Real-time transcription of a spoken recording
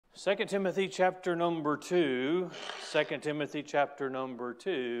2 Timothy chapter number 2. 2 Timothy chapter number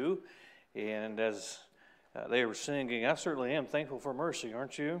 2. And as they were singing, I certainly am thankful for mercy,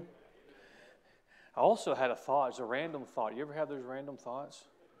 aren't you? I also had a thought. It's a random thought. You ever have those random thoughts?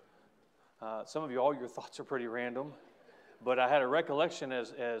 Some of you, all your thoughts are pretty random. But I had a recollection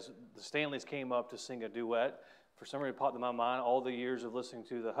as the Stanleys came up to sing a duet. For some reason, it popped in my mind all the years of listening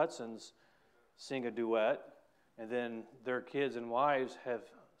to the Hudsons sing a duet. And then their kids and wives have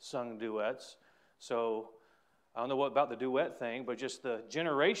sung duets. So I don't know what about the duet thing, but just the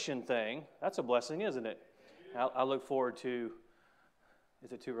generation thing, that's a blessing, isn't it? I look forward to,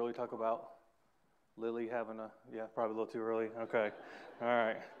 is it too early to talk about Lily having yeah, probably a little too early. Okay. All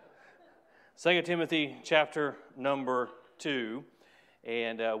right. 2 Timothy chapter number 2.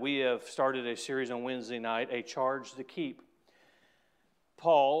 And we have started a series on Wednesday night, A Charge to Keep.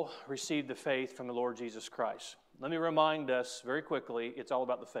 Paul received the faith from the Lord Jesus Christ. Let me remind us very quickly, it's all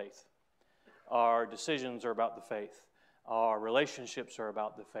about the faith. Our decisions are about the faith. Our relationships are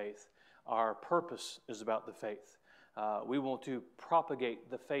about the faith. Our purpose is about the faith. We want to propagate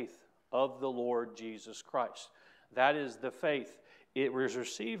the faith of the Lord Jesus Christ. That is the faith. It was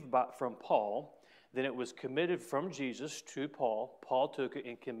received from Paul. Then it was committed from Jesus to Paul. Paul took it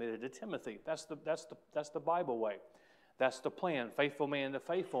and committed to Timothy. That's the Bible way. That's the plan. Faithful man to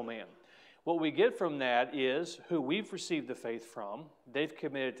faithful man. What we get from that is who we've received the faith from. They've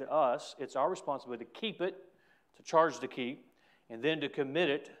committed to us. It's our responsibility to keep it, to charge to keep, and then to commit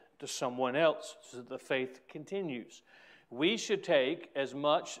it to someone else so that the faith continues. We should take put as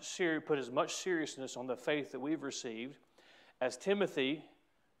much seriousness on the faith that we've received as Timothy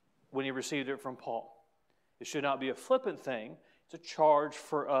when he received it from Paul. It should not be a flippant thing. It's a charge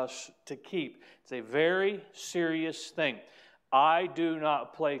for us to keep. It's a very serious thing. I do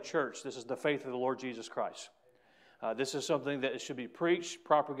not play church. This is the faith of the Lord Jesus Christ. This is something that should be preached,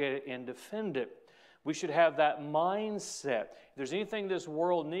 propagated, and defended. We should have that mindset. If there's anything this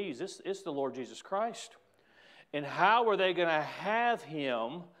world needs, it's the Lord Jesus Christ. And how are they going to have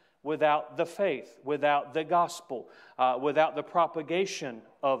Him without the faith, without the gospel, without the propagation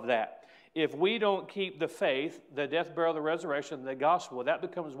of that? If we don't keep the faith, the death, burial, the resurrection, the gospel, that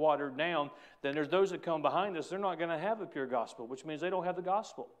becomes watered down, then there's those that come behind us, they're not going to have a pure gospel, which means they don't have the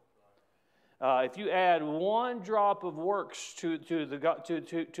gospel. If you add one drop of works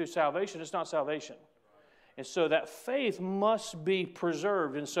to salvation, it's not salvation. And so that faith must be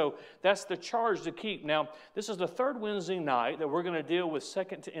preserved. And so that's the charge to keep. Now, this is the third Wednesday night that we're going to deal with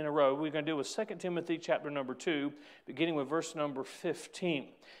in a row. We're going to deal with 2 Timothy chapter number 2, beginning with verse number 15.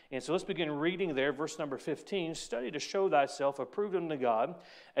 And so let's begin reading there, verse number 15. Study to show thyself approved unto God,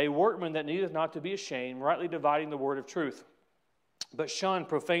 a workman that needeth not to be ashamed, rightly dividing the word of truth. But shun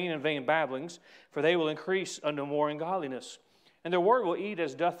profane and vain babblings, for they will increase unto more ungodliness. And their word will eat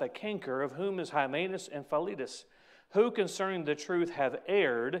as doth a canker, of whom is Hymenaeus and Philetus, who concerning the truth have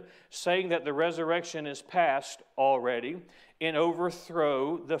erred, saying that the resurrection is past already, and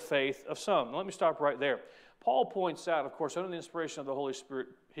overthrow the faith of some. Now, let me stop right there. Paul points out, of course, under the inspiration of the Holy Spirit,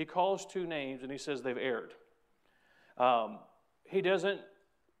 he calls two names and he says they've erred. He doesn't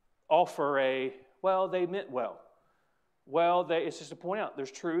offer well, they meant well. Well, it's just to point out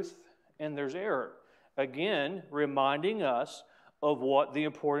there's truth and there's error. Again, reminding us of what the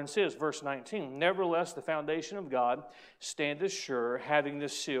importance is. Verse 19, nevertheless, the foundation of God standeth sure, having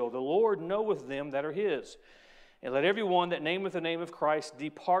this seal. The Lord knoweth them that are his. And let every one that nameth the name of Christ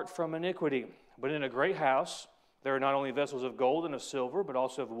depart from iniquity. But in a great house there are not only vessels of gold and of silver, but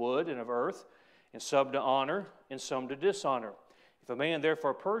also of wood and of earth, and some to honor, and some to dishonor. If a man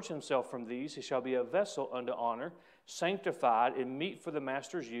therefore purge himself from these, he shall be a vessel unto honor, sanctified and meet for the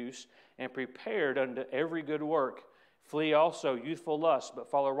master's use, and prepared unto every good work. Flee also youthful lust, but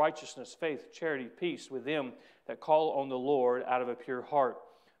follow righteousness, faith, charity, peace with them that call on the Lord out of a pure heart.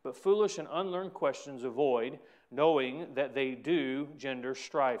 But foolish and unlearned questions avoid, knowing that they do gender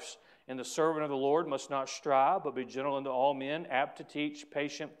strifes. And the servant of the Lord must not strive, but be gentle unto all men, apt to teach,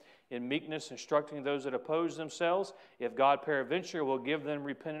 patient in meekness, instructing those that oppose themselves, if God peradventure will give them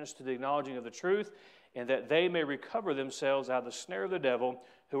repentance to the acknowledging of the truth, and that they may recover themselves out of the snare of the devil,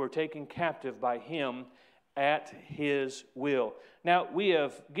 who are taken captive by him at his will. Now, we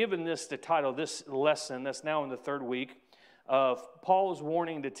have given this the title, this lesson that's now in the third week, of Paul's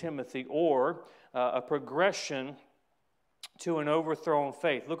warning to Timothy, or a progression to an overthrown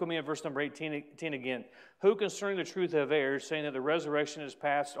faith. Look with me at verse number 18 again. Who concerning the truth have erred, saying that the resurrection is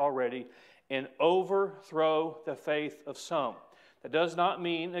past already, and overthrow the faith of some. That does not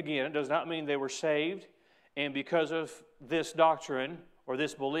mean, again, it does not mean they were saved, and because of this doctrine or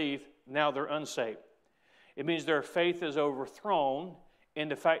this belief, now they're unsaved. It means their faith is overthrown, And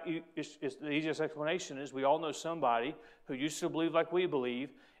the fact, the easiest explanation is we all know somebody who used to believe like we believe,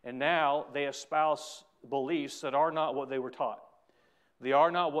 and now they espouse beliefs that are not what they were taught. They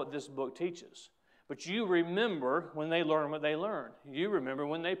are not what this book teaches. But you remember when they learned what they learned. You remember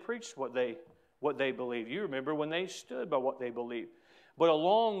when they preached what they believed. You remember when they stood by what they believed. But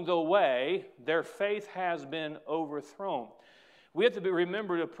along the way, their faith has been overthrown. We have to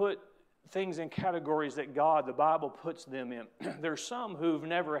remember to put things in categories that God, the Bible, puts them in. There's some who've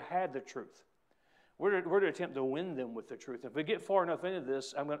never had the truth. We're to attempt to win them with the truth. If we get far enough into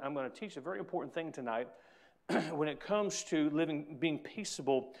this, I'm going to teach a very important thing tonight when it comes to being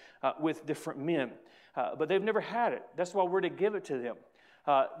peaceable with different men. But they've never had it. That's why we're to give it to them.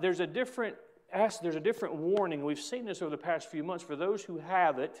 There's a different warning. We've seen this over the past few months for those who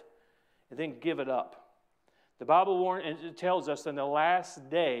have it and then give it up. The Bible warns, and it tells us in the last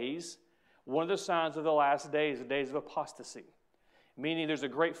days, one of the signs of the last days, the days of apostasy, meaning there's a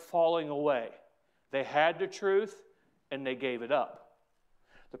great falling away. They had the truth and they gave it up.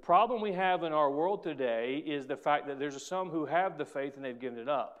 The problem we have in our world today is the fact that there's some who have the faith and they've given it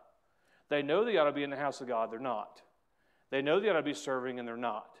up. They know they ought to be in the house of God, they're not. They know they ought to be serving and they're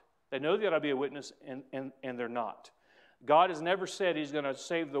not. They know they ought to be a witness and they're not. God has never said He's going to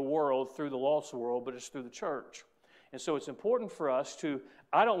save the world through the lost world, but it's through the church. And so it's important for us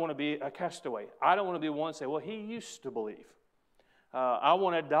I don't want to be a castaway. I don't want to be one to say, well, he used to believe. I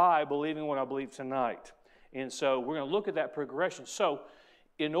want to die believing what I believe tonight. And so we're going to look at that progression. So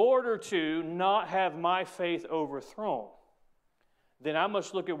in order to not have my faith overthrown, then I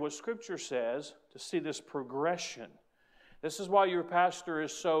must look at what Scripture says to see this progression. This is why your pastor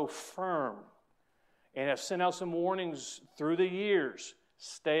is so firm. And I've sent out some warnings through the years.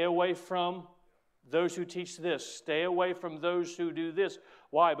 Stay away from those who teach this. Stay away from those who do this.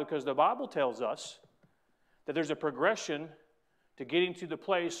 Why? Because the Bible tells us that there's a progression to getting to the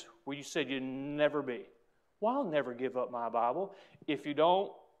place where you said you'd never be. Well, I'll never give up my Bible. If you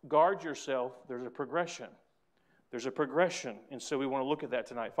don't guard yourself, there's a progression. There's a progression. And so we want to look at that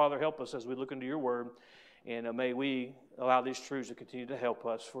tonight. Father, help us as we look into your word. And may we allow these truths to continue to help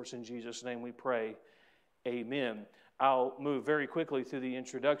us. For it's in Jesus' name we pray. Amen. I'll move very quickly through the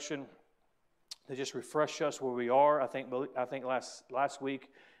introduction to just refresh us where we are. I think last week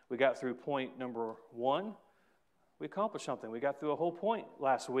we got through point number 1. We accomplished something. We got through a whole point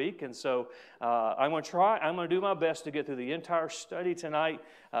last week, and so I'm going to do my best to get through the entire study tonight.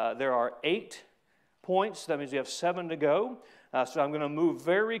 There are 8 points. That means we have 7 to go. So I'm going to move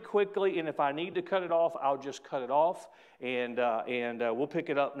very quickly, and if I need to cut it off, I'll just cut it off, and we'll pick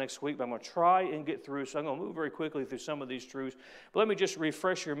it up next week. But I'm going to try and get through, so I'm going to move very quickly through some of these truths. But let me just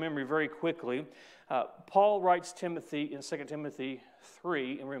refresh your memory very quickly. Paul writes Timothy in 2 Timothy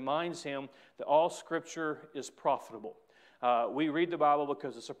 3 and reminds him that all Scripture is profitable. We read the Bible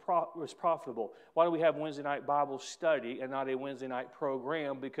because it's profitable. Why do we have Wednesday night Bible study and not a Wednesday night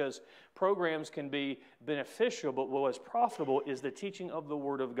program? Because programs can be beneficial, but what is profitable is the teaching of the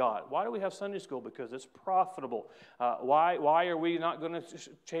Word of God. Why do we have Sunday school? Because it's profitable. Why are we not going to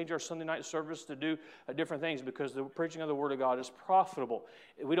change our Sunday night service to do different things? Because the preaching of the Word of God is profitable.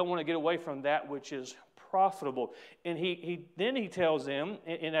 We don't want to get away from that which is profitable. And then he tells them,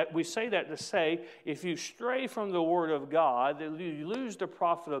 and we say that to say, if you stray from the Word of God, you lose the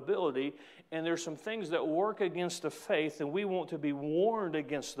profitability, and there's some things that work against the faith, and we want to be warned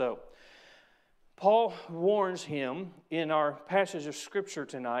against those. Paul warns him in our passage of Scripture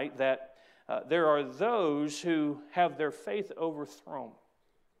tonight that there are those who have their faith overthrown.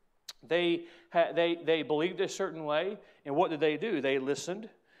 They believed a certain way, and what did they do? They listened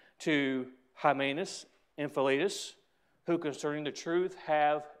to Hymenaeus and Philetus, who concerning the truth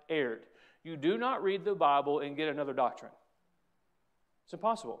have erred. You do not read the Bible and get another doctrine. It's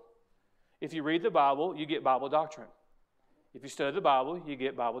impossible. If you read the Bible, you get Bible doctrine. If you study the Bible, you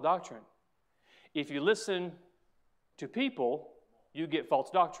get Bible doctrine. If you listen to people, you get false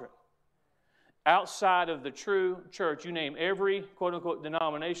doctrine. Outside of the true church, you name every quote-unquote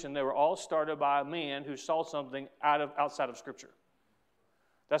denomination, they were all started by a man who saw something outside of Scripture.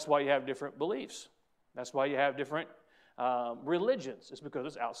 That's why you have different beliefs. That's why you have different religions. It's because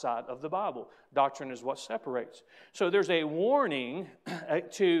it's outside of the Bible. Doctrine is what separates. So there's a warning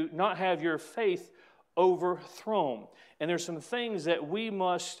to not have your faith overthrown. And there's some things that we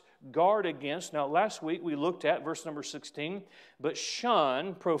must guard against. Now, last week we looked at verse number 16, but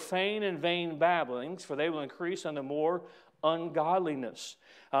shun profane and vain babblings, for they will increase unto more ungodliness.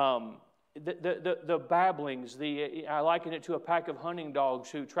 The babblings, I liken it to a pack of hunting dogs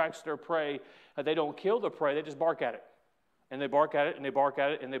who tracks their prey. They don't kill the prey, they just bark at it. And they bark at it, and they bark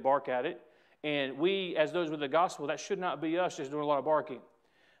at it, and they bark at it. And we, as those with the gospel, that should not be us just doing a lot of barking.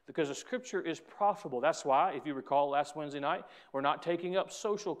 Because the Scripture is profitable. That's why, if you recall last Wednesday night, we're not taking up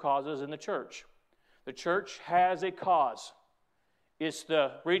social causes in the church. The church has a cause. It's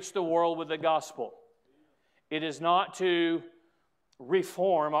to reach the world with the gospel. It is not to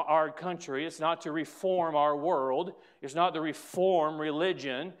reform our country. It's not to reform our world. It's not to reform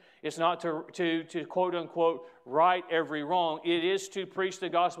religion. It's not to quote-unquote right every wrong. It is to preach the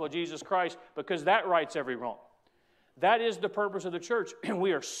gospel of Jesus Christ, because that rights every wrong. That is the purpose of the church. And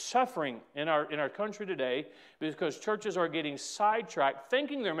we are suffering in our country today because churches are getting sidetracked,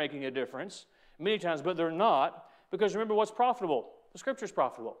 thinking they're making a difference many times, but they're not. Because remember what's profitable? The Scripture is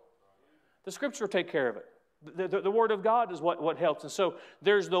profitable. The Scripture will take care of it. The Word of God is what helps. And so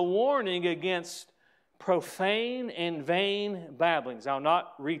there's the warning against profane and vain babblings. I'll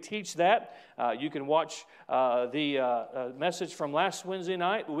not reteach that. You can watch the message from last Wednesday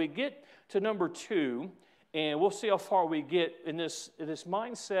night. We get to number 2, and we'll see how far we get in this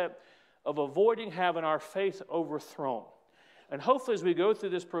mindset of avoiding having our faith overthrown. And hopefully as we go through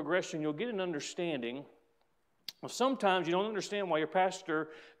this progression, you'll get an understanding. Well, sometimes you don't understand why your pastor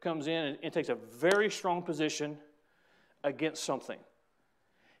comes in and takes a very strong position against something.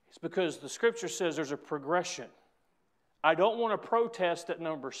 It's because the Scripture says there's a progression. I don't want to protest at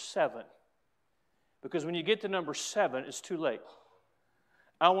number 7, because when you get to number 7, it's too late.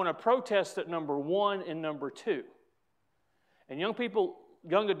 I want to protest at number 1 and number 2. And young people,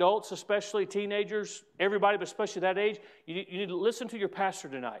 young adults, especially teenagers, everybody, but especially that age, you need to listen to your pastor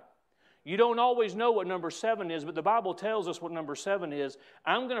tonight. You don't always know what number 7 is, but the Bible tells us what number 7 is.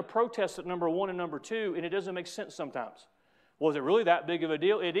 I'm going to protest at number 1 and number 2, and it doesn't make sense sometimes. Well, is it really that big of a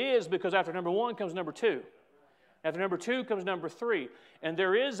deal? It is, because after number 1 comes number 2. After number 2 comes number 3. And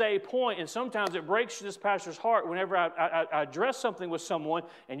there is a point, and sometimes it breaks this pastor's heart whenever I address something with someone,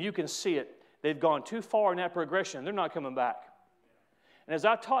 and you can see it. They've gone too far in that progression. They're not coming back. And as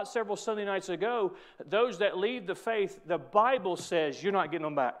I taught several Sunday nights ago, those that leave the faith, the Bible says you're not getting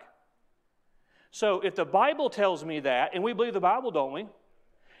them back. So if the Bible tells me that, and we believe the Bible, don't we?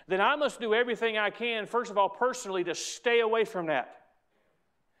 Then I must do everything I can, first of all, personally, to stay away from that.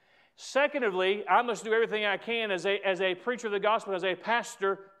 Secondly, I must do everything I can as a preacher of the gospel, as a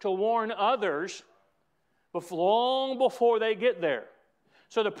pastor, to warn others long before they get there.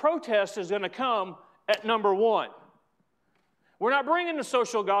 So the protest is going to come at number 1. We're not bringing the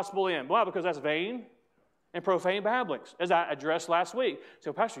social gospel in. Why? Because that's vain and profane babblings, as I addressed last week.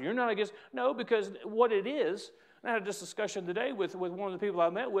 So, Pastor, you're not against... No, because what it is, and I had this discussion today with one of the people I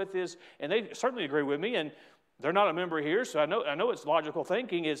met with, and they certainly agree with me, and they're not a member here, so I know it's logical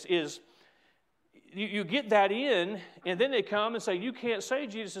thinking, is you get that in, and then they come and say, you can't say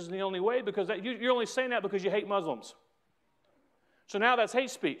Jesus is the only way, because you're only saying that because you hate Muslims. So now that's hate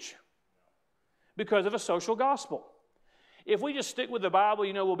speech because of a social gospel. If we just stick with the Bible,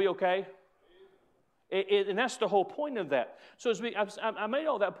 we'll be okay. And that's the whole point of that. So I made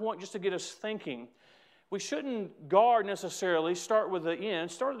all that point just to get us thinking. We shouldn't guard necessarily, start with the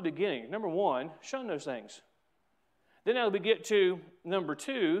end, start at the beginning. Number 1, shun those things. Then as we get to number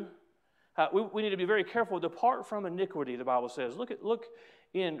 2, we need to be very careful. Depart from iniquity, the Bible says. Look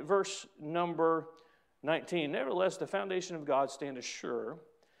in verse number 19. Nevertheless, the foundation of God standeth sure,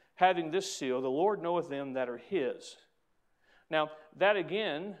 having this seal, the Lord knoweth them that are His. Now, that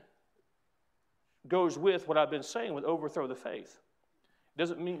again goes with what I've been saying with overthrow the faith. It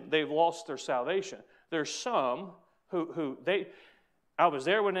doesn't mean they've lost their salvation. There's some who I was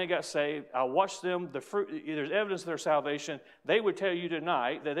there when they got saved. I watched them. There's evidence of their salvation. They would tell you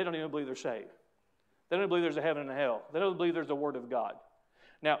tonight that they don't even believe they're saved. They don't believe there's a heaven and a hell. They don't believe there's a word of God.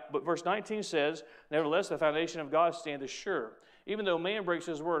 Now, but verse 19 says, nevertheless, the foundation of God standeth sure. Even though man breaks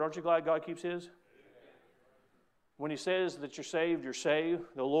his word, aren't you glad God keeps his? When He says that you're saved, you're saved.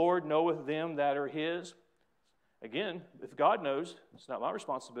 The Lord knoweth them that are His. Again, if God knows, it's not my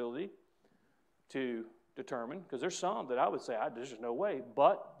responsibility to determine, because there's some that I would say, there's just no way,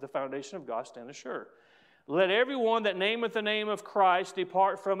 but the foundation of God standeth sure. Let everyone that nameth the name of Christ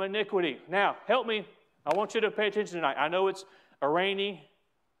depart from iniquity. Now, help me. I want you to pay attention tonight. I know it's a rainy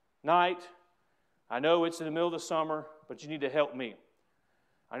night. I know it's in the middle of the summer, but you need to help me.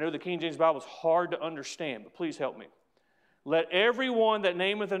 I know the King James Bible is hard to understand, but please help me. Let everyone that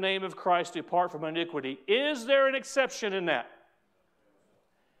nameth the name of Christ depart from iniquity. Is there an exception in that?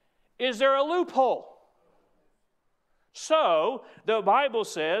 Is there a loophole? So, the Bible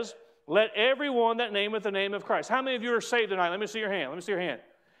says, let everyone that nameth the name of Christ. How many of you are saved tonight? Let me see your hand. Let me see your hand.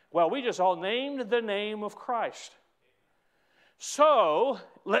 Well, we just all named the name of Christ. So,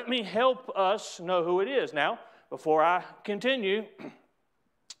 let me help us know who it is. Now, before I continue,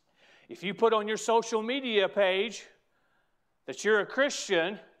 If you put on your social media page that you're a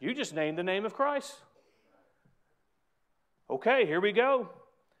Christian, you just name the name of Christ. Okay, here we go.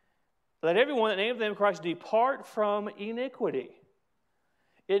 Let everyone that names the name of Christ depart from iniquity.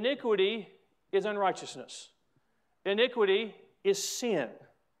 Iniquity is unrighteousness. Iniquity is sin.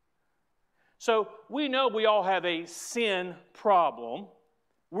 So we know we all have a sin problem.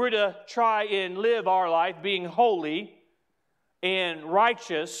 We're to try and live our life being holy and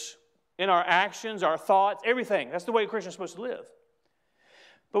righteous in our actions, our thoughts, everything. That's the way a Christian is supposed to live.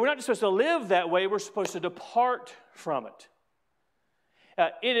 But we're not just supposed to live that way. We're supposed to depart from it.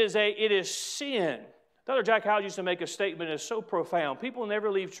 It is sin. Dr. Jack Howes used to make a statement that is so profound. People never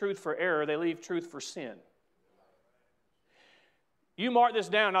leave truth for error. They leave truth for sin. You mark this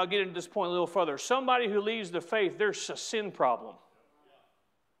down, I'll get into this point a little further. Somebody who leaves the faith, there's a sin problem.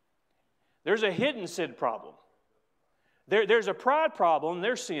 There's a hidden sin problem. There's a pride problem,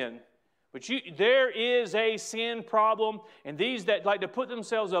 there's sin. But there is a sin problem, and these that like to put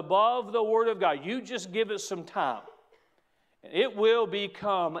themselves above the Word of God, you just give it some time. And it will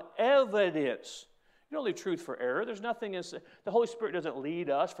become evidence. You don't leave truth for error. There's nothing in the Holy Spirit doesn't lead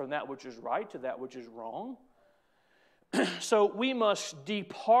us from that which is right to that which is wrong. So we must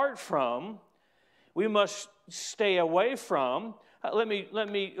depart from, we must stay away from. Let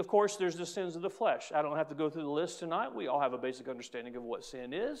me, of course, there's the sins of the flesh. I don't have to go through the list tonight. We all have a basic understanding of what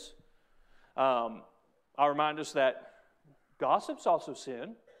sin is. I'll remind us that gossip's also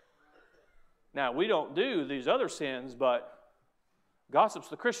sin. Now, we don't do these other sins, but gossip's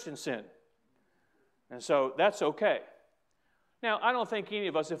the Christian sin. And so that's okay. Now, I don't think any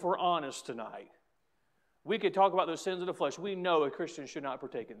of us, if we're honest tonight, we could talk about those sins of the flesh. We know a Christian should not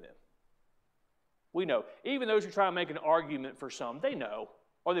partake in them. We know. Even those who try to make an argument for some, they know,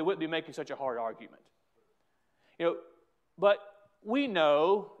 or they wouldn't be making such a hard argument. But we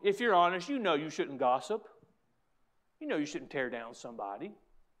know, if you're honest, you know you shouldn't gossip. You know you shouldn't tear down somebody.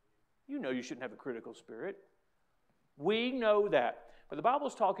 You know you shouldn't have a critical spirit. We know that. But the Bible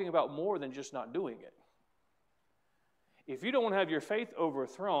is talking about more than just not doing it. If you don't want to have your faith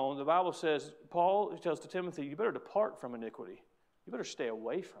overthrown, the Bible says, Paul tells to Timothy, you better depart from iniquity. You better stay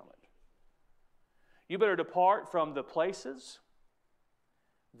away from it. You better depart from the places,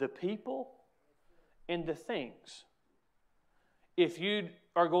 the people, and the things if you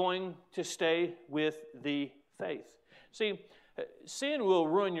are going to stay with the faith. See, sin will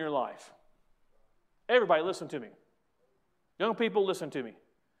ruin your life. Everybody, listen to me. Young people, listen to me.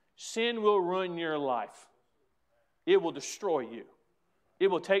 Sin will ruin your life. It will destroy you. It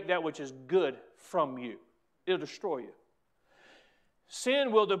will take that which is good from you. It'll destroy you.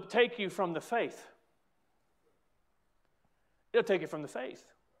 Sin will take you from the faith. It'll take you from the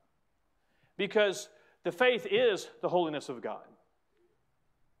faith. Because the faith is the holiness of God.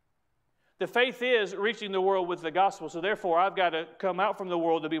 The faith is reaching the world with the gospel. So therefore, I've got to come out from the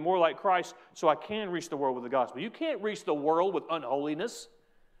world to be more like Christ so I can reach the world with the gospel. You can't reach the world with unholiness.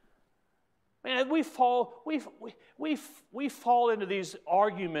 Man, we fall into these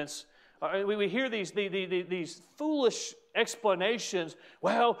arguments. We hear these foolish explanations.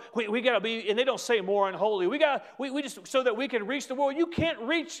 Well, we got to be, and they don't say more unholy. We just so that we can reach the world. You can't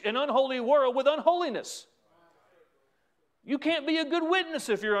reach an unholy world with unholiness. You can't be a good witness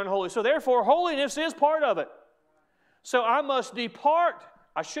if you're unholy. So therefore, holiness is part of it. So I must depart.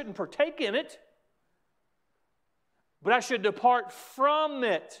 I shouldn't partake in it, but I should depart from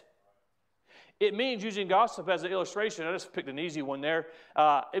it. It means, using gossip as an illustration, I just picked an easy one there.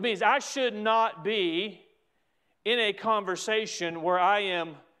 It means I should not be in a conversation where I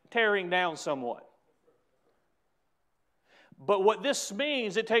am tearing down someone. But what this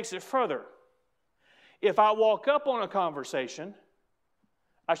means, it takes it further. If I walk up on a conversation,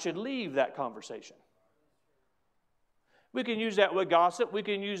 I should leave that conversation. We can use that with gossip. We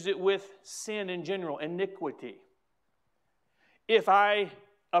can use it with sin in general, iniquity. If I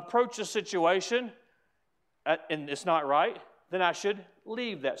approach a situation and it's not right, then I should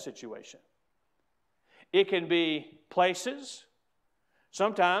leave that situation. It can be places.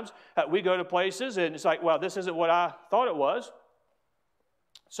 Sometimes we go to places and it's like, well, this isn't what I thought it was,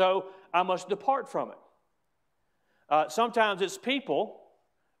 so I must depart from it. Sometimes it's people,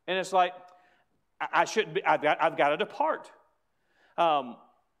 and it's like, I shouldn't be. I've got to depart.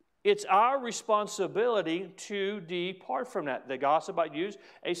 It's our responsibility to depart from that. The gossip I use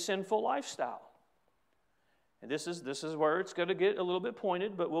a sinful lifestyle, and this is where it's going to get a little bit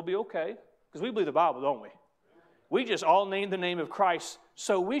pointed, but we'll be okay because we believe the Bible, don't we? We just all name the name of Christ,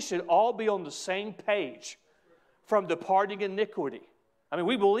 so we should all be on the same page from departing iniquity. I mean,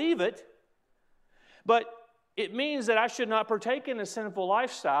 we believe it, but it means that I should not partake in a sinful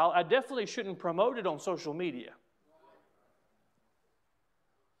lifestyle. I definitely shouldn't promote it on social media.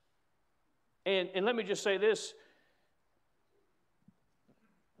 And let me just say this.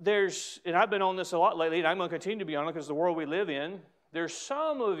 And I've been on this a lot lately, and I'm going to continue to be on it because the world we live in, there's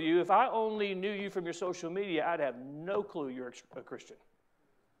some of you, if I only knew you from your social media, I'd have no clue you're a Christian.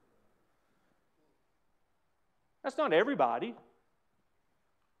 That's not everybody.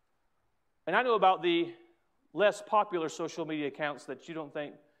 And I know about the less popular social media accounts that you don't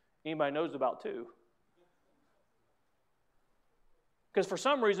think anybody knows about too. Because for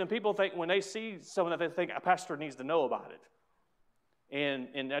some reason, people think when they see someone that they think a pastor needs to know about it.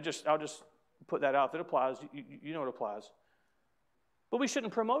 And I'll just put that out. If it applies, you know it applies. But we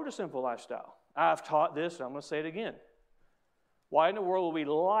shouldn't promote a sinful lifestyle. I've taught this, and I'm going to say it again. Why in the world would we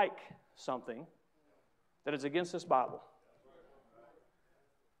like something that is against this Bible?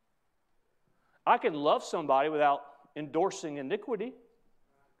 I can love somebody without endorsing iniquity.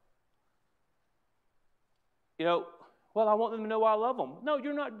 You know, well, I want them to know I love them. No,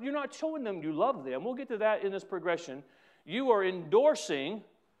 you're not showing them you love them. We'll get to that in this progression. You are endorsing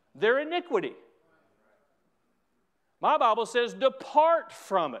their iniquity. My Bible says, depart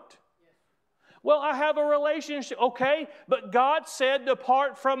from it. Well, I have a relationship. Okay, but God said,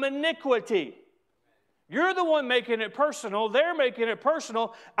 depart from iniquity. You're the one making it personal. They're making it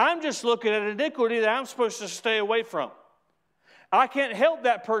personal. I'm just looking at iniquity that I'm supposed to stay away from. I can't help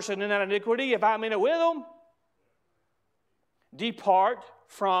that person in that iniquity if I'm in it with them. Depart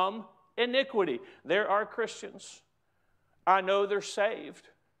from iniquity. There are Christians, I know they're saved,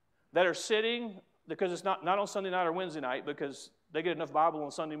 that are sitting, because it's not on Sunday night or Wednesday night, because they get enough Bible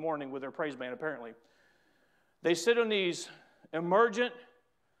on Sunday morning with their praise band, apparently. They sit in these emergent,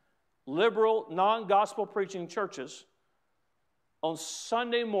 liberal, non-gospel preaching churches on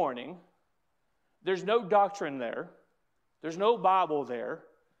Sunday morning. There's no doctrine there. There's no Bible there.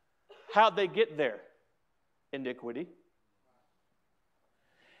 How'd they get there? Iniquity.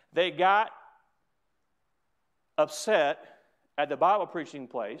 They got upset at the Bible preaching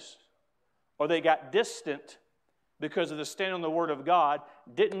place, or they got distant because of the stand on the Word of God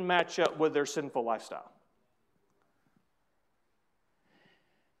didn't match up with their sinful lifestyle.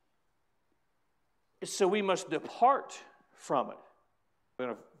 So we must depart from it. I'm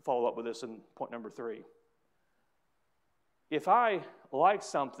going to follow up with this in point number 3. If I like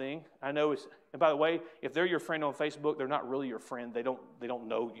something, I know it's, and by the way, if they're your friend on Facebook, they're not really your friend. They don't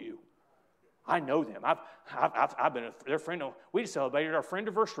know you. I know them. I've been their friend. We celebrated our friend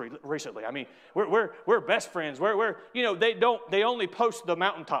anniversary recently. I mean, we're best friends. They only post the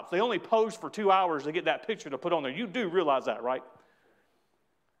mountaintops. They only pose for 2 hours to get that picture to put on there. You do realize that, right?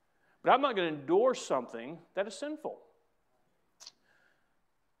 But I'm not going to endorse something that is sinful.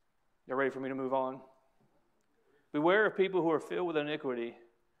 You ready for me to move on? Beware of people who are filled with iniquity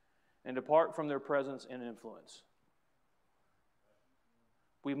and depart from their presence and influence.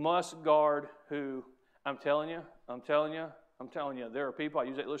 We must guard who, I'm telling you, there are people, I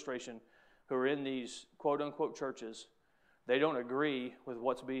use that illustration, who are in these quote-unquote churches. They don't agree with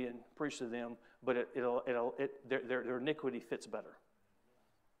what's being preached to them, but their iniquity fits better.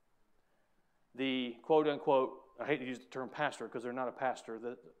 The quote-unquote, I hate to use the term pastor because they're not a pastor.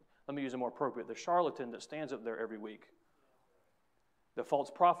 Let me use a more appropriate. The charlatan that stands up there every week. The false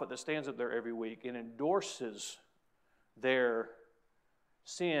prophet that stands up there every week and endorses their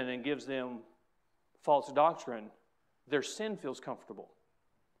sin and gives them false doctrine, their sin feels comfortable.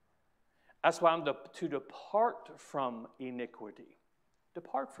 That's why I'm to depart from iniquity.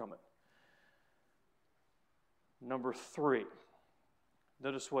 Depart from it. Number 3.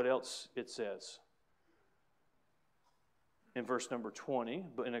 Notice what else it says. In verse number 20,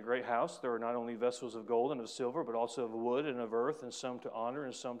 but in a great house there are not only vessels of gold and of silver, but also of wood and of earth, and some to honor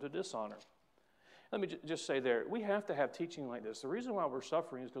and some to dishonor. Let me just say there, we have to have teaching like this. The reason why we're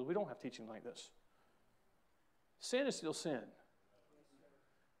suffering is because we don't have teaching like this. Sin is still sin.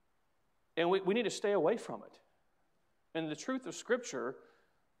 And we need to stay away from it. And the truth of Scripture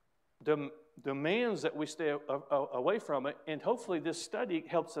demands that we stay away from it, and hopefully this study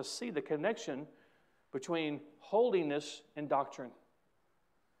helps us see the connection between holiness and doctrine.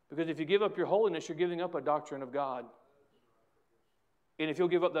 Because if you give up your holiness, you're giving up a doctrine of God. And if you'll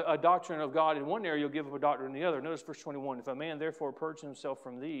give up a doctrine of God in one area, you'll give up a doctrine in the other. Notice verse 21, if a man therefore purge himself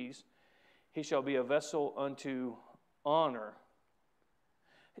from these, he shall be a vessel unto honor.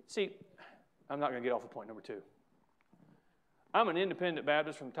 See, I'm not going to get off of point number 2. I'm an independent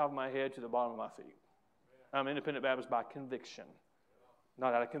Baptist from the top of my head to the bottom of my feet. I'm an independent Baptist by conviction.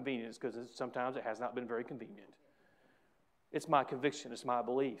 Not out of convenience, because sometimes it has not been very convenient. It's my conviction. It's my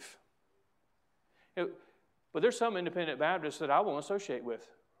belief. But there's some independent Baptists that I won't associate with.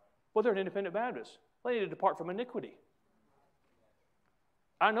 Well, they're an independent Baptist. They need to depart from iniquity.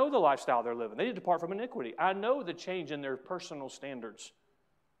 I know the lifestyle they're living. They need to depart from iniquity. I know the change in their personal standards.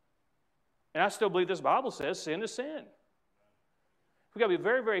 And I still believe this Bible says sin is sin. We've got to be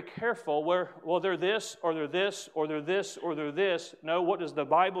very, very careful where, well, they're this, or they're this, or they're this, or they're this. No, what does the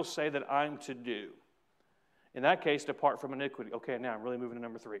Bible say that I'm to do? In that case, depart from iniquity. Okay, now I'm really moving to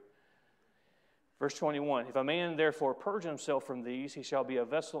number 3. Verse 21, if a man therefore purge himself from these, he shall be a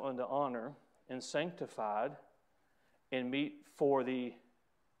vessel unto honor and sanctified and meet for the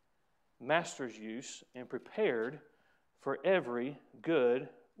master's use and prepared for every good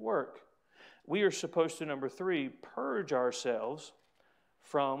work. We are supposed to, number 3, purge ourselves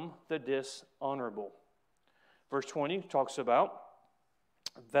from the dishonorable. Verse 20 talks about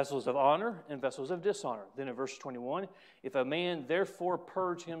vessels of honor and vessels of dishonor. Then in verse 21, if a man therefore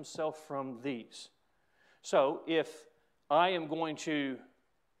purge himself from these. So if I am going to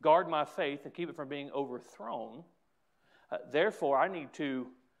guard my faith and keep it from being overthrown, therefore I need to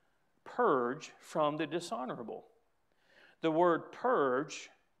purge from the dishonorable. The word purge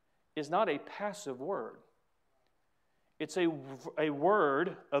is not a passive word. It's a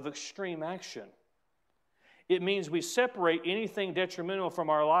word of extreme action. It means we separate anything detrimental from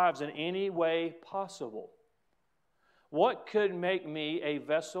our lives in any way possible. What could make me a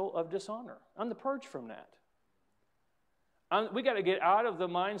vessel of dishonor? I'm to purge from that. We got to get out of the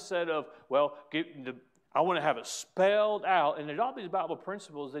mindset of, well, I want to have it spelled out. And there's all these Bible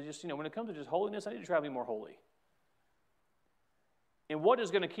principles that just, when it comes to just holiness, I need to try to be more holy. And what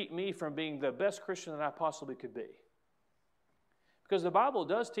is going to keep me from being the best Christian that I possibly could be? Because the Bible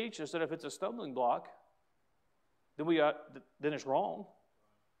does teach us that if it's a stumbling block, then it's wrong.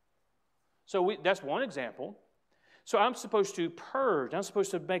 So that's one example. So I'm supposed to purge. I'm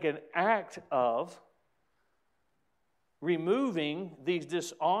supposed to make an act of removing these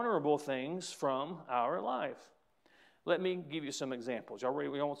dishonorable things from our life. Let me give you some examples. Y'all ready?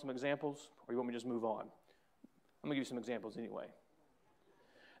 We all want some examples? Or you want me to just move on? I'm going to give you some examples anyway.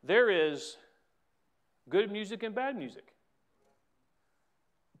 There is good music and bad music.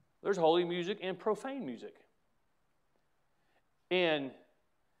 There's holy music and profane music. And,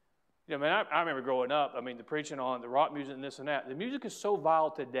 I remember growing up, the preaching on the rock music and this and that. The music is so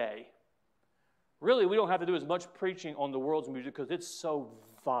vile today. Really, we don't have to do as much preaching on the world's music because it's so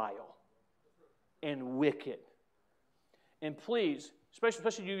vile and wicked. And please,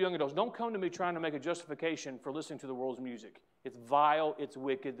 especially you young adults, don't come to me trying to make a justification for listening to the world's music. It's vile, it's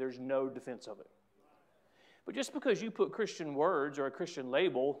wicked, there's no defense of it. But just because you put Christian words or a Christian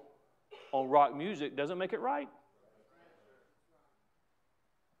label on rock music doesn't make it right.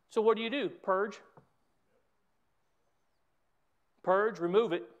 So what do? Purge. Purge,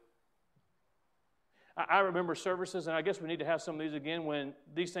 remove it. I remember services, and I guess we need to have some of these again, when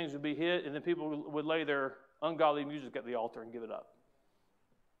these things would be hit, and then people would lay their ungodly music at the altar and give it up.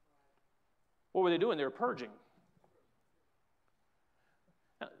 What were they doing? They were purging.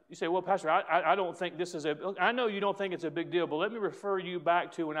 Now, you say, well, Pastor, I don't think this is I know you don't think it's a big deal, but let me refer you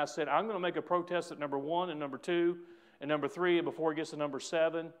back to when I said I'm going to make a protest at number 1 and number 2 and number 3 and before it gets to number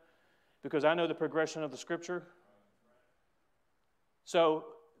 7, because I know the progression of the Scripture. So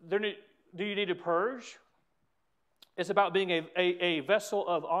do you need to purge? It's about being a vessel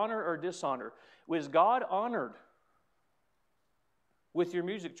of honor or dishonor. Was God honored with your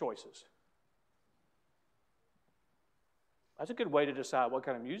music choices? That's a good way to decide what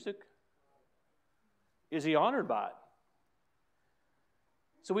kind of music. Is He honored by it?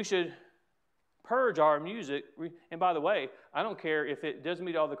 So we should purge our music. And by the way, I don't care if it doesn't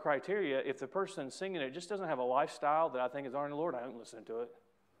meet all the criteria. If the person singing it just doesn't have a lifestyle that I think is honoring the Lord, I don't listen to it.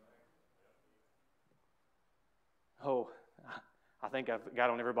 Oh, I think I've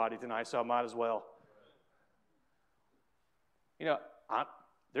got on everybody tonight, so I might as well.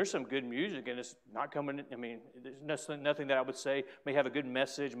 There's some good music, and it's not coming in. There's nothing that I would say may have a good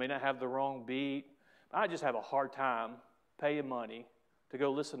message, may not have the wrong beat. I just have a hard time paying money to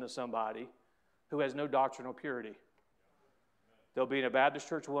go listen to somebody who has no doctrinal purity. They'll be in a Baptist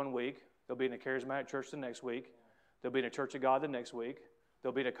church one week. They'll be in a charismatic church the next week. They'll be in a Church of God the next week.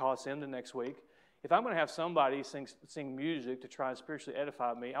 They'll be in a Coliseum the next week. If I'm going to have somebody sing music to try and spiritually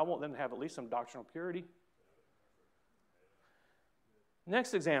edify me, I want them to have at least some doctrinal purity.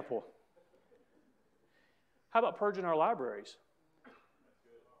 Next example. How about purging our libraries?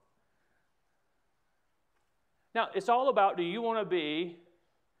 Now, it's all about, do you want to be...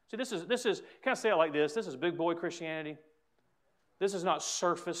 See, this is, can I say it like this? This is big boy Christianity. This is not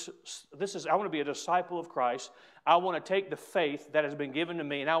surface. I want to be a disciple of Christ. I want to take the faith that has been given to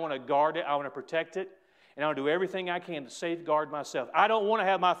me, and I want to guard it. I want to protect it. And I'll do everything I can to safeguard myself. I don't want to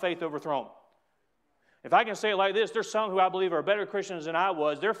have my faith overthrown. If I can say it like this, there's some who I believe are better Christians than I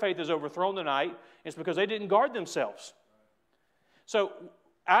was. Their faith is overthrown tonight. It's because they didn't guard themselves. So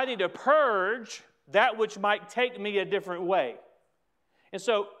I need to purge that which might take me a different way. And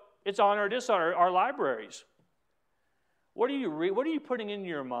so it's honor or dishonor our libraries. What do you read? What are you putting in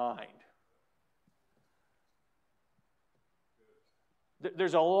your mind?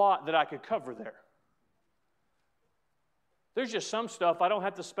 There's a lot that I could cover there. There's just some stuff I don't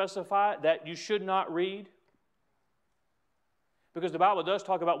have to specify that you should not read. Because the Bible does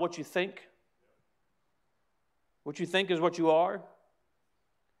talk about what you think. What you think is what you are. And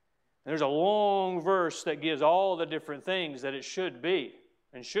there's a long verse that gives all the different things that it should be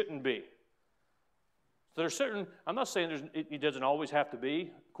and shouldn't be. So there's certain, I'm not saying it doesn't always have to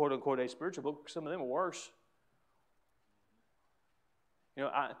be, quote unquote, a spiritual book. Some of them are worse. You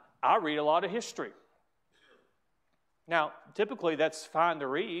know, I read a lot of history. Now, typically that's fine to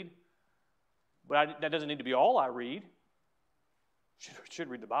read, but that doesn't need to be all I read. Should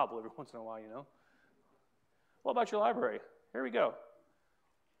read the Bible every once in a while, you know. What about your library? Here we go.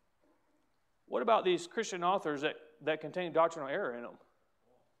 What about these Christian authors that contain doctrinal error in them?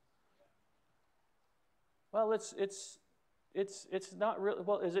 Well, it's not really.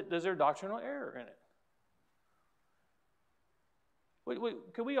 Well, is there doctrinal error in it?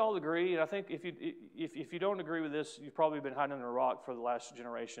 Can we all agree? And I think if you don't agree with this, you've probably been hiding under a rock for the last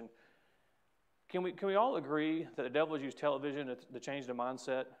generation. Can we all agree that the devil has used television to change the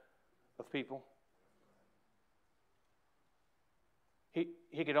mindset of people?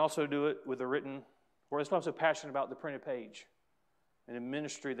 He can also do it with a written, or that's why I'm so passionate about the printed page and the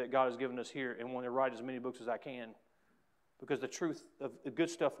ministry that God has given us here, and want to write as many books as I can, because the truth of the good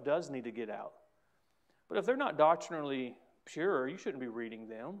stuff does need to get out. But if they're not doctrinally pure, you shouldn't be reading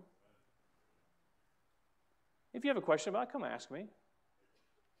them. If you have a question about it, come ask me.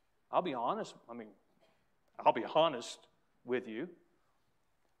 I'll be honest. I'll be honest with you,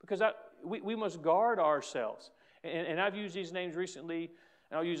 because we must guard ourselves. And I've used these names recently,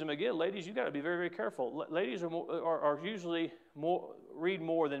 and I'll use them again. Ladies, you've got to be very, very careful. Ladies are usually read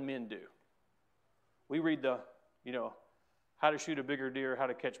more than men do. We read how to shoot a bigger deer, how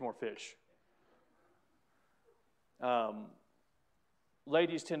to catch more fish.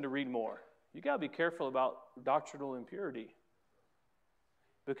 Ladies tend to read more. You got to be careful about doctrinal impurity,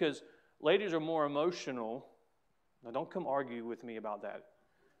 because ladies are more emotional. Now, don't come argue with me about that.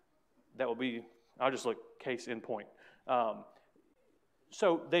 That will be, I'll just look case in point.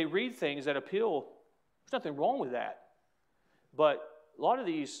 So they read things that appeal. There's nothing wrong with that. But a lot of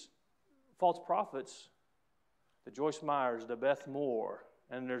these false prophets, the Joyce Meyers, the Beth Moore,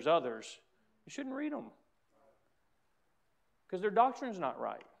 and there's others, you shouldn't read them, because their doctrine's not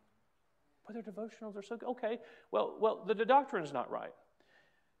right. But their devotionals are so good. Okay, well, the doctrine's not right.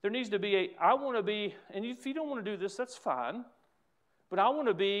 There needs to be I want to be, and if you don't want to do this, that's fine. But I want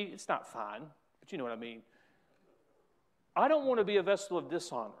to be, it's not fine, but you know what I mean. I don't want to be a vessel of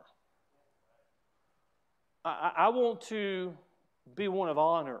dishonor. I want to be one of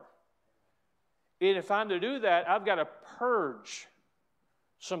honor. And if I'm to do that, I've got to purge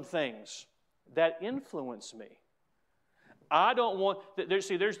some things that influence me. I don't want,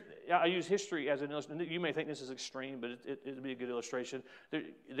 I use history as an illustration. You may think this is extreme, but it'd be a good illustration.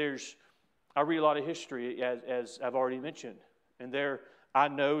 I read a lot of history, as I've already mentioned. And I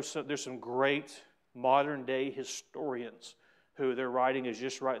know there's some great modern-day historians who their writing is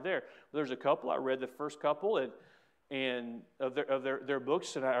just right there. There's a couple. I read the first couple and of their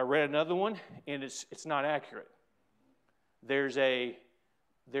books, and I read another one, and it's not accurate. There's a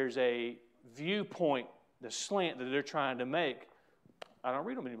viewpoint, the slant that they're trying to make. I don't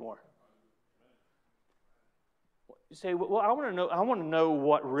read them anymore. You say, well, I want to know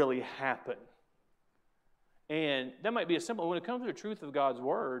what really happened. And that might be a simple, when it comes to the truth of God's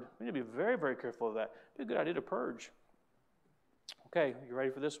Word, we need to be very, very careful of that. It'd be a good idea to purge. Okay, you ready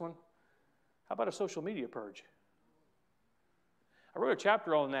for this one? How about a social media purge? I wrote a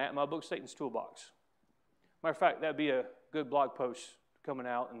chapter on that in my book, Satan's Toolbox. Matter of fact, that'd be a good blog post coming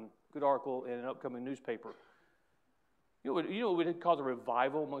out and a good article in an upcoming newspaper. You know what would cause a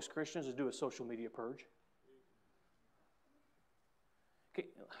revival amongst Christians is do a social media purge. Okay.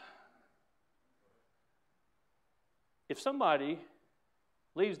 If somebody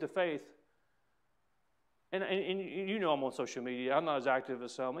leaves the faith, and you know I'm on social media, I'm not as active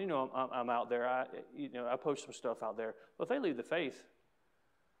as some. You know I'm out there. I post some stuff out there. But if they leave the faith,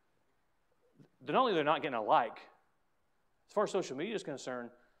 then not only they're not getting a like, as far as social media is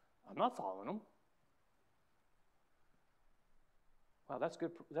concerned, I'm not following them. Wow, that's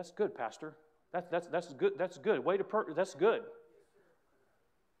good. That's good, Pastor. That's good. That's good. That's good.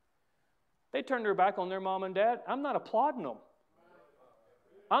 They turn their back on their mom and dad. I'm not applauding them.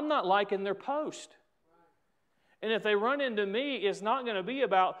 I'm not liking their post. And if they run into me, it's not going to be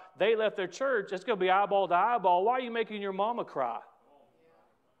about they left their church. It's going to be eyeball to eyeball. Why are you making your mama cry?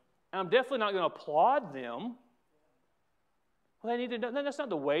 I'm definitely not going to applaud them. Well, they need to know. No, that's not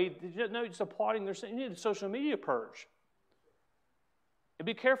the way. No, it's applauding their sin. You need a social media purge. And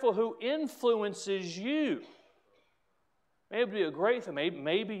be careful who influences you. Maybe it'd be a great thing.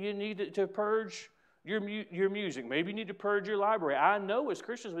 Maybe you need to purge your music. Maybe you need to purge your library. I know as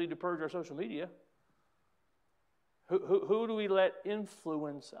Christians we need to purge our social media. Who do we let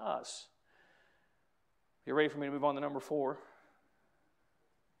influence us? You ready for me to move on to number 4?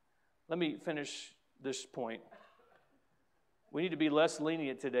 Let me finish this point. We need to be less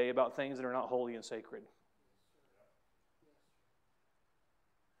lenient today about things that are not holy and sacred.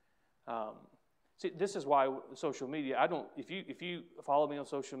 See, this is why social media, if you follow me on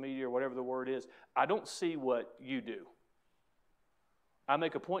social media or whatever the word is, I don't see what you do. I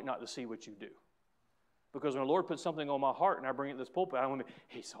make a point not to see what you do. Because when the Lord puts something on my heart and I bring it to this pulpit, I don't want to be,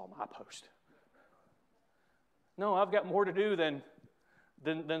 he saw my post. No, I've got more to do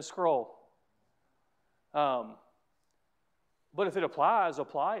than scroll. But if it applies,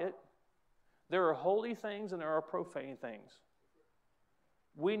 apply it. There are holy things and there are profane things.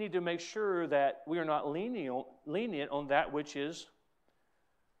 We need to make sure that we are not lenient on that which is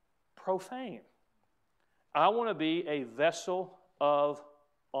profane. I want to be a vessel of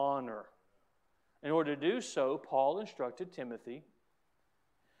honor. In order to do so, Paul instructed Timothy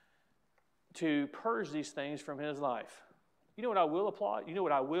to purge these things from his life. You know what I will applaud? You know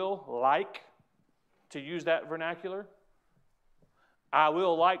what I will like, to use that vernacular? I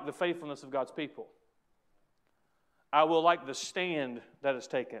will like the faithfulness of God's people. I will like the stand that is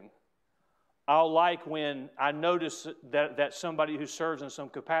taken. I'll like when I notice that somebody who serves in some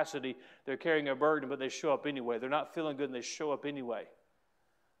capacity, they're carrying a burden, but they show up anyway. They're not feeling good and they show up anyway.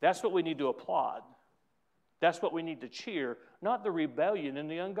 That's what we need to applaud. That's what we need to cheer, not the rebellion and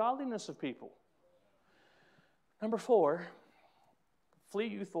the ungodliness of people. Number 4, flee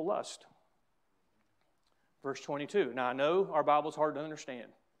youthful lust. Verse 22. Now, I know our Bible's hard to understand,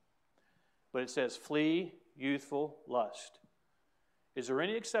 but it says, flee youthful lust. Is there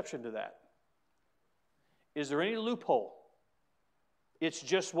any exception to that? Is there any loophole? It's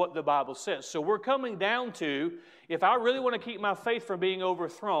just what the Bible says. So we're coming down to, if I really want to keep my faith from being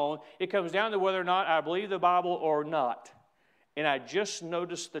overthrown, it comes down to whether or not I believe the Bible or not. And I just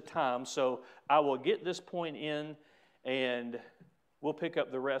noticed the time, so I will get this point in, and we'll pick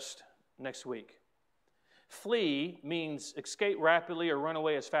up the rest next week. Flee means escape rapidly or run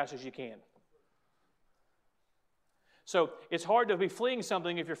away as fast as you can. So it's hard to be fleeing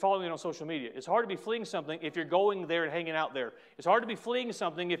something if you're following it on social media. It's hard to be fleeing something if you're going there and hanging out there. It's hard to be fleeing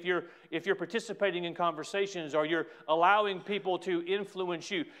something if you're participating in conversations or you're allowing people to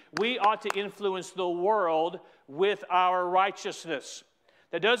influence you. We ought to influence the world with our righteousness.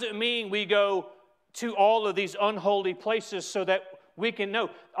 That doesn't mean we go to all of these unholy places so that we can know.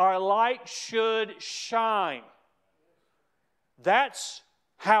 Our light should shine. That's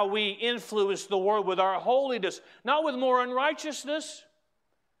how we influence the world, with our holiness, not with more unrighteousness,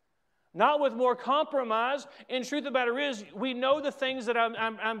 not with more compromise. And the truth of the matter is, we know the things that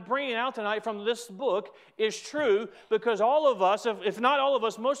I'm bringing out tonight from this book is true, because all of us, if not all of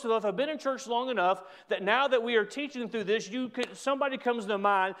us, most of us have been in church long enough that now that we are teaching through this, somebody comes to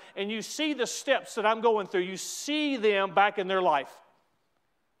mind and you see the steps that I'm going through. You see them back in their life.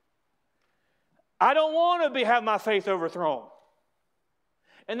 I don't want to have my faith overthrown.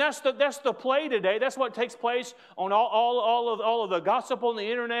 And that's the play today. That's what takes place on all of the gossip on the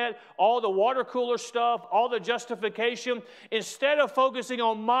internet, all the water cooler stuff, all the justification. Instead of focusing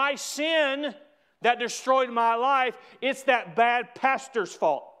on my sin that destroyed my life, it's that bad pastor's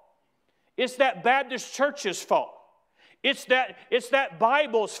fault. It's that Baptist church's fault. It's that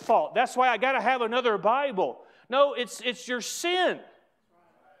Bible's fault. That's why I got to have another Bible. No, it's your sin.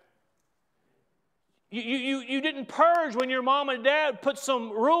 You didn't purge when your mom and dad put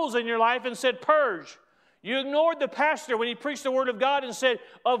some rules in your life and said purge. You ignored the pastor when he preached the Word of God and said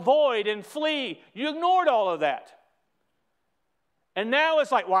avoid and flee. You ignored all of that. And now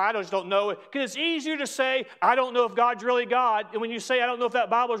it's like, well, I just don't know. Because it's easier to say, I don't know if God's really God. And when you say, I don't know if that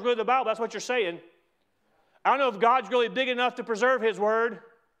Bible is really the Bible, that's what you're saying. I don't know if God's really big enough to preserve His Word.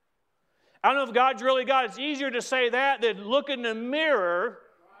 I don't know if God's really God. It's easier to say that than look in the mirror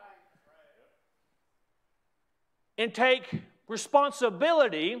and take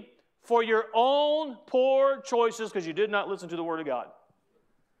responsibility for your own poor choices because you did not listen to the Word of God.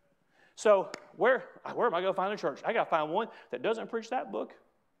 So where am I going to find a church? I got to find one that doesn't preach that book.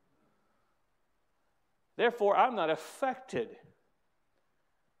 Therefore, I'm not affected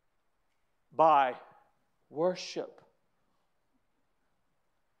by worship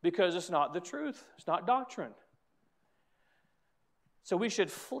because it's not the truth. It's not doctrine. So we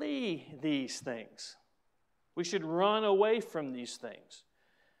should flee these things. We should run away from these things.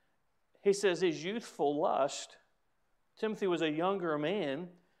 He says his youthful lust. Timothy was a younger man,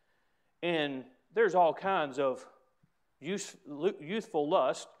 and there's all kinds of youthful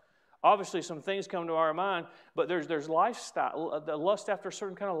lust. Obviously, some things come to our mind, but there's lifestyle, the lust after a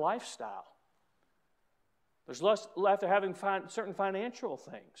certain kind of lifestyle. There's lust after having certain financial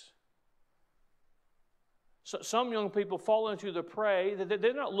things. So some young people fall into the prey.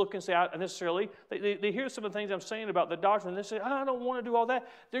 They're not looking necessarily. They hear some of the things I'm saying about the doctrine, and they say, I don't want to do all that.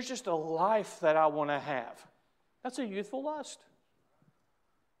 There's just a life that I want to have. That's a youthful lust.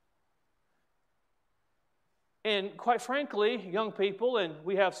 And quite frankly, young people, and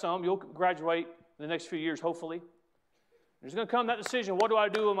we have some, you'll graduate in the next few years, hopefully. There's going to come that decision, what do I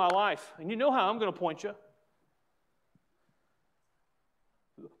do with my life? And you know how I'm going to point you.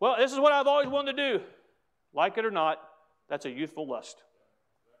 Well, this is what I've always wanted to do. Like it or not, that's a youthful lust.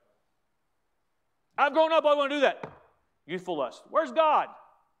 I've grown up, I want to do that. Youthful lust. Where's God?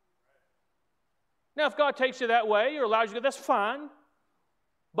 Now, if God takes you that way or allows you to, that's fine.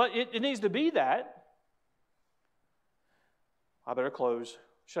 But it needs to be that. I better close.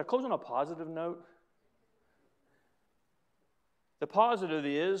 Should I close on a positive note? The positive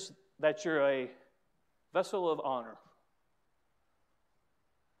is that you're a vessel of honor.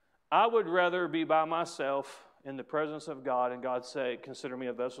 I would rather be by myself in the presence of God and God say, consider me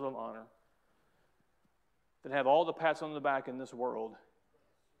a vessel of honor, than have all the pats on the back in this world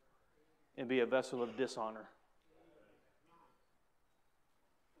and be a vessel of dishonor.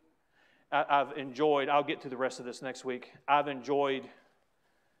 I've enjoyed, I'll get to the rest of this next week. I don't enjoy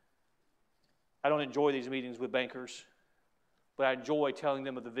these meetings with bankers, but I enjoy telling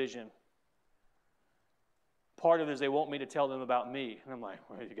them of the vision. Part of it is they want me to tell them about me. And I'm like,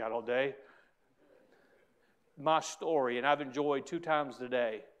 well, you got all day? My story, and I've enjoyed 2 times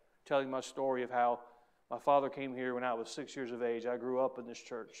today telling my story of how my father came here when I was 6 years of age. I grew up in this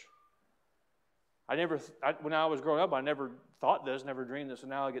church. When I was growing up, I never thought this, never dreamed this, and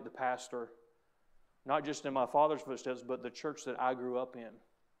now I get to pastor, not just in my father's footsteps, but the church that I grew up in.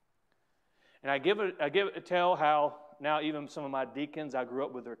 And I tell how now even some of my deacons, I grew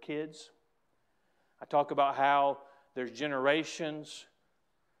up with their kids. I talk about how there's generations.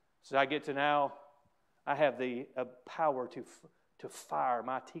 So I get to now, I have the power to fire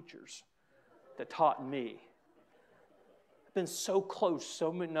my teachers that taught me. I've been so close,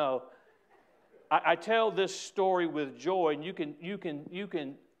 no. I tell this story with joy, and you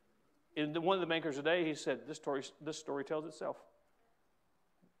can. And one of the bankers today, he said, "This story tells itself.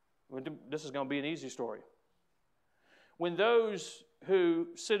 This is going to be an easy story." When those who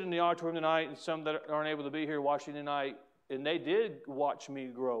sit in the auditorium tonight, and some that aren't able to be here watching tonight, and they did watch me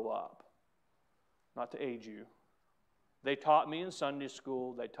grow up, not to age you, they taught me in Sunday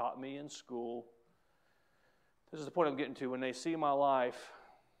school. They taught me in school. This is the point I'm getting to. When they see my life,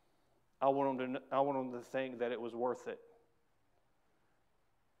 I want them to think that it was worth it.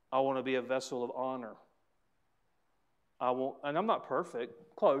 I want to be a vessel of honor. And I'm not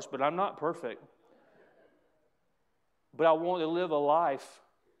perfect, close, but I'm not perfect. But I want to live a life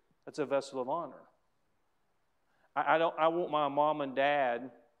that's a vessel of honor. I want my mom and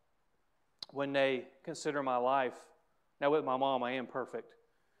dad, when they consider my life, now with my mom I am perfect,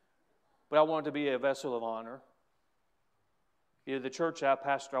 but I want it to be a vessel of honor. You know, the church I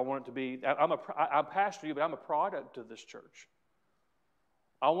pastor, I want it to be, I'm pastor you, but I'm a product of this church.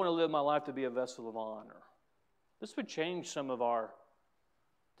 I want to live my life to be a vessel of honor. This would change some of our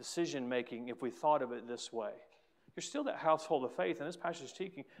decision making if we thought of it this way. You're still that household of faith, and this pastor's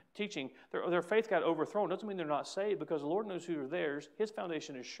teaching their faith got overthrown. Doesn't mean they're not saved, because the Lord knows who are theirs. His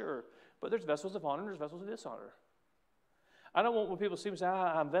foundation is sure. But there's vessels of honor and there's vessels of dishonor. I don't want when people see me say,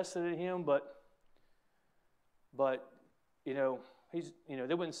 I'm vested in him, but you know,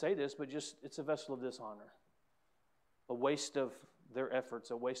 they wouldn't say this, but just it's a vessel of dishonor. A waste of their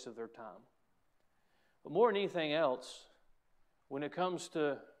efforts, a waste of their time. But more than anything else, when it comes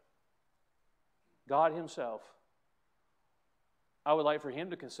to God himself, I would like for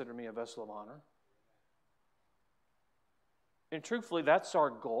him to consider me a vessel of honor. And truthfully, that's our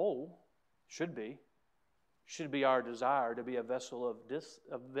goal. Should be our desire to be a vessel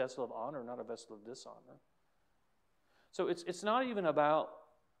of honor, not a vessel of dishonor. So it's not even about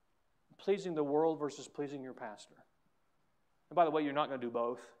pleasing the world versus pleasing your pastor. And by the way, you're not going to do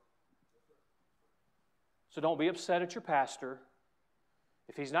both. So don't be upset at your pastor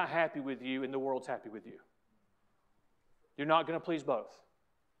if he's not happy with you and the world's happy with you. You're not going to please both.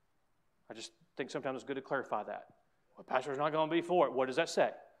 I just think sometimes it's good to clarify that. Well, the pastor's not going to be for it. What does that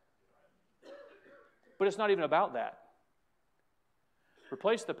say? But it's not even about that.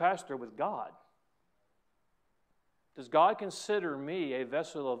 Replace the pastor with God. Does God consider me a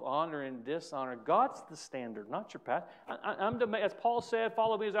vessel of honor and dishonor? God's the standard, not your pastor. As Paul said,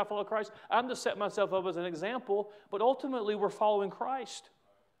 follow me as I follow Christ. I'm to set myself up as an example, but ultimately we're following Christ.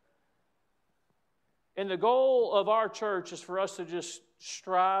 And the goal of our church is for us to just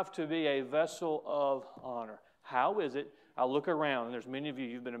strive to be a vessel of honor. How is it? I look around, and there's many of you,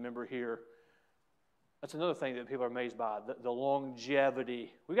 you've been a member here. That's another thing that people are amazed by, the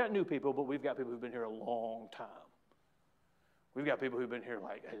longevity. We've got new people, but we've got people who've been here a long time. We've got people who've been here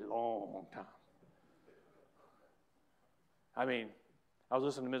like a long time. I mean, I was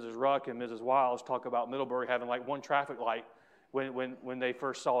listening to Mrs. Ruck and Mrs. Wiles talk about Middlebury having like one traffic light when they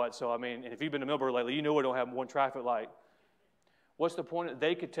first saw it. So, I mean, if you've been to Middlebury lately, you know we don't have one traffic light. What's the point?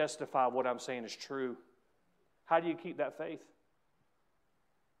 They could testify what I'm saying is true. How do you keep that faith?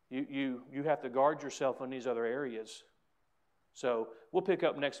 You have to guard yourself in these other areas. So we'll pick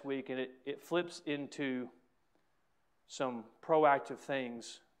up next week, and it flips into some proactive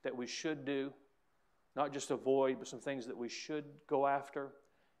things that we should do, not just avoid, but some things that we should go after.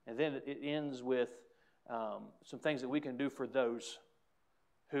 And then it ends with some things that we can do for those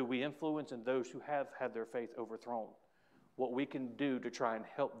who we influence and those who have had their faith overthrown. What we can do to try and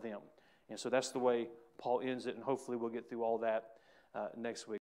help them. And so that's the way Paul ends it, and hopefully we'll get through all that next week.